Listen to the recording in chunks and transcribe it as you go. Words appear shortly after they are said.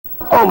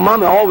Oh,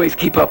 mama always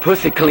keep her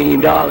pussy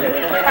clean, darling.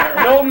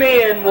 No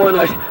man want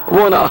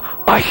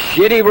a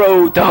shitty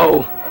road to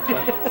hoe.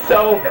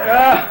 So,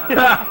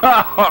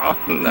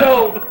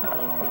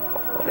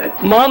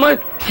 mama,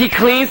 she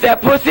cleans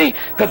that pussy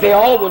because they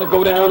all want to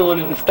go down on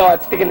it and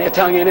start sticking their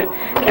tongue in it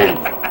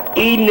and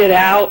eating it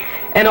out.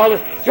 And all the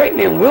straight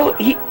men will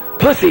eat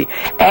pussy,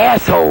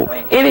 asshole,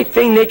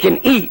 anything they can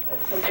eat.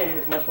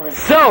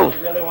 So,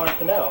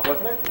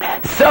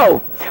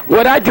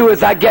 what I do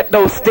is I get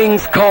those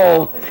things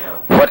called,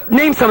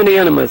 name some of the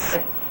enemas.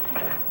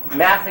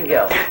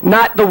 Massengill.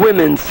 Not the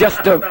women's,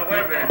 just the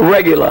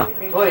regular.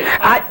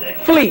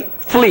 Fleet.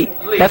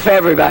 That's for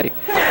everybody.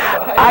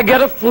 I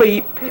get a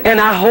fleet and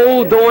I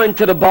hold on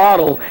to the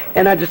bottle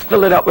and I just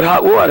fill it up with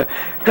hot water.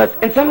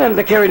 And sometimes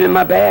I carry it in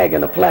my bag,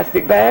 in a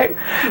plastic bag.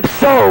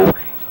 So,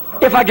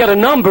 if I get a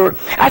number,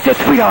 I say,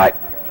 sweetheart,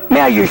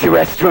 may I use your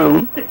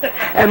restroom?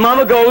 And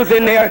mama goes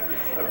in there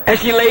and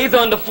she lays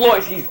on the floor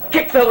and she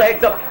kicks her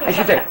legs up and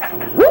she says,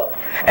 whoop.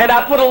 And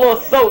I put a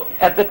little soap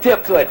at the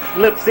tip so it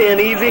slips in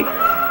easy.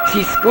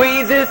 She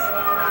squeezes,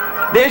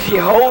 then she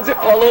holds it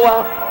for a little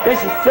while, then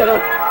she sits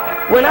on.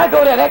 When I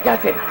go there, that guy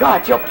said,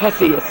 God, your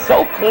pussy is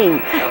so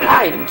clean.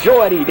 I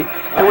enjoyed eating.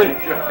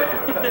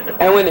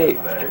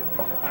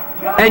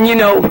 And you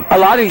know, a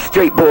lot of these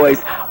straight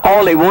boys,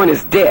 all they want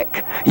is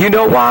dick. You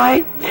know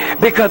why?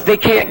 Because they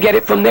can't get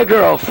it from their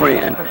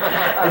girlfriend.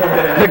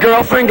 The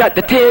girlfriend got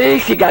the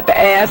titties, she got the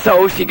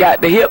asshole, she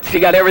got the hips, she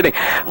got everything.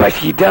 But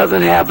she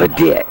doesn't have a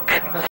dick.